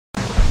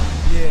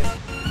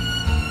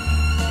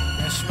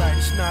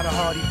It's not a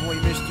Hardy Boy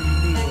mystery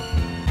neither.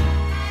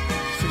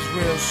 This is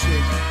real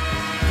shit.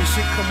 This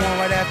shit come on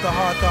right after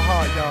Heart to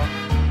Heart, y'all.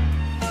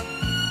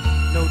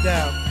 No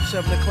doubt.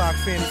 7 o'clock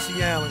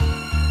Fantasy Island.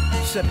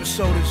 This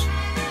episode is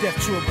Death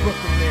to a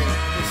Brooklyn Man.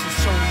 This is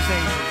Tony's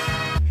Angels.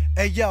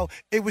 Hey yo,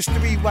 it was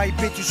 3 white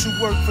bitches who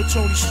worked for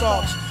Tony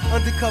Stark's.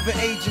 Undercover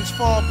agents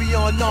far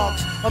beyond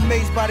knocks.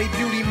 Amazed by their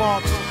beauty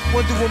marks.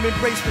 Wonder Woman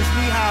bracelets,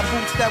 knee-high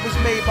boots that was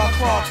made by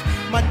Clarks.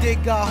 My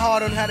dick got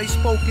hard on how they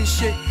spoke and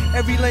shit.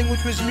 Every language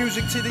was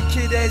music to the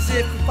kid, as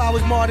if I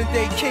was modern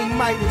day King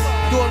Midas.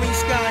 Doreen,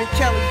 Sky, and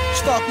Kelly,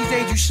 Starkey's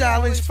Angel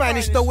Shallon's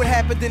finest, though it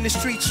happened in the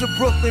streets of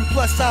Brooklyn.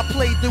 Plus I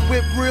played the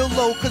whip real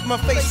low, cause my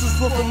face was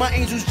whooping. My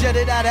angels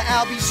jetted out of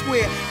Albee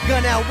Square.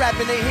 Gun out,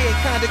 rapping their head,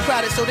 kinda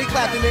crowded, so they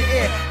clapped in the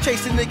air.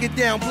 Chasing nigga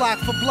down block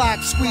for block,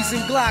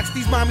 squeezing Glocks.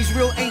 These mommies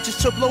real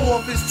anxious to blow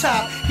off his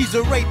top. He's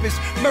a rapist,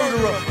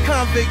 murderer,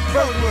 convict,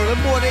 burglar. The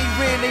more they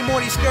ran, the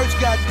more these skirts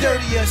got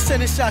dirtier.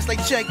 Sending shots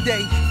like check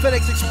day,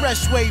 FedEx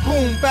Expressway,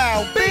 boom,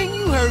 bow, bing,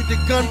 you heard the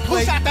gunplay.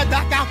 Who shot the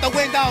duck out the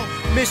window?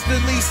 Mr.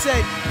 Lee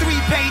said, 3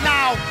 pay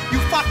now, you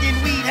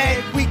fucking weed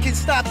head. we can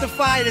stop the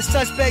fire, the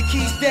suspect,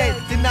 he's dead.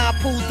 Then I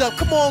pulled up,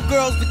 come on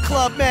girls, the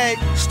club mad.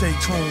 Stay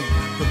tuned,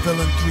 the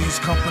Villain 3's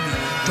company,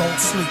 Don't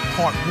Sleep,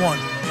 Part 1.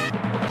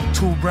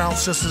 2 brown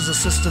sisters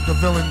assisted the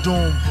villain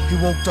Doom. He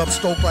woke up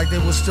stoked like they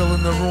were still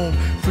in the room.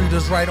 Freed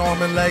his right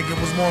arm and leg, it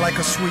was more like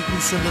a sweet.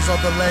 Loosened his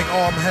other leg,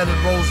 arm headed,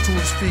 rose to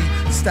his feet.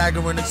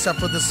 Staggering except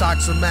for the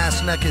socks and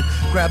mask naked.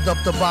 Grabbed up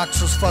the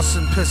boxes,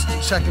 fussing, pissed,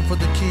 checking for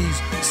the keys.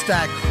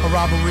 Stack, a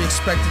robbery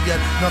expected yet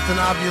nothing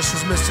obvious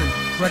was missing.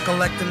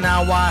 Recollecting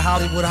now why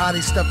Hollywood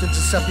hottie stepped into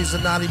Seppi's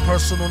and naughty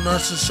personal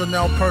nurses,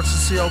 Chanel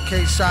purses,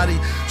 CLK shoddy.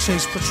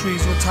 Chase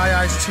Patrice with Thai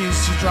iced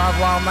teas. She drive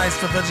wild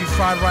nights, the veggie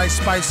fried rice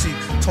spicy.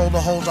 Told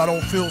the hoes I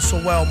don't feel so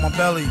well, my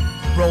belly.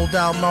 Roll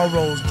down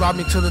Melrose, drop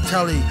me to the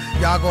telly.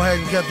 Y'all go ahead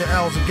and get the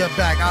L's and get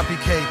back,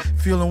 IPK.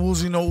 Feeling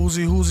woozy, no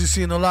Uzi, whoozy,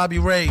 seeing the lobby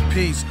raid.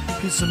 Peace,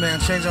 pizza man,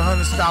 change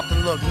 100, stopped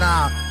and looked.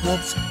 Nah,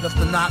 whoops, left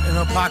the knot in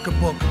her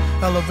pocketbook.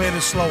 Elevator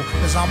slow,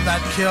 as I'm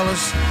that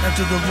careless.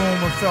 Entered the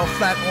room and fell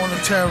flat on the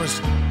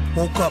terrace.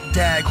 Woke up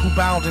Dag, who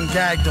bound and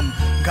gagged him.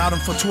 Got him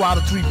for 2 out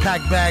of 3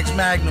 pack bags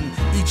Magnum.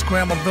 Each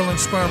gram of villain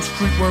sperm,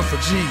 street word for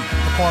G.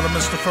 The part of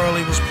Mr.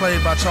 Furley was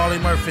played by Charlie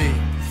Murphy.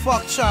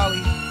 Fuck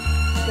Charlie.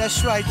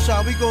 That's right,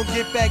 y'all. We gonna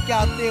get back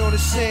out there on the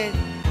sand.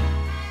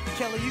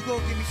 Kelly, you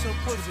gonna give me some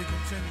pussy.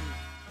 Continue.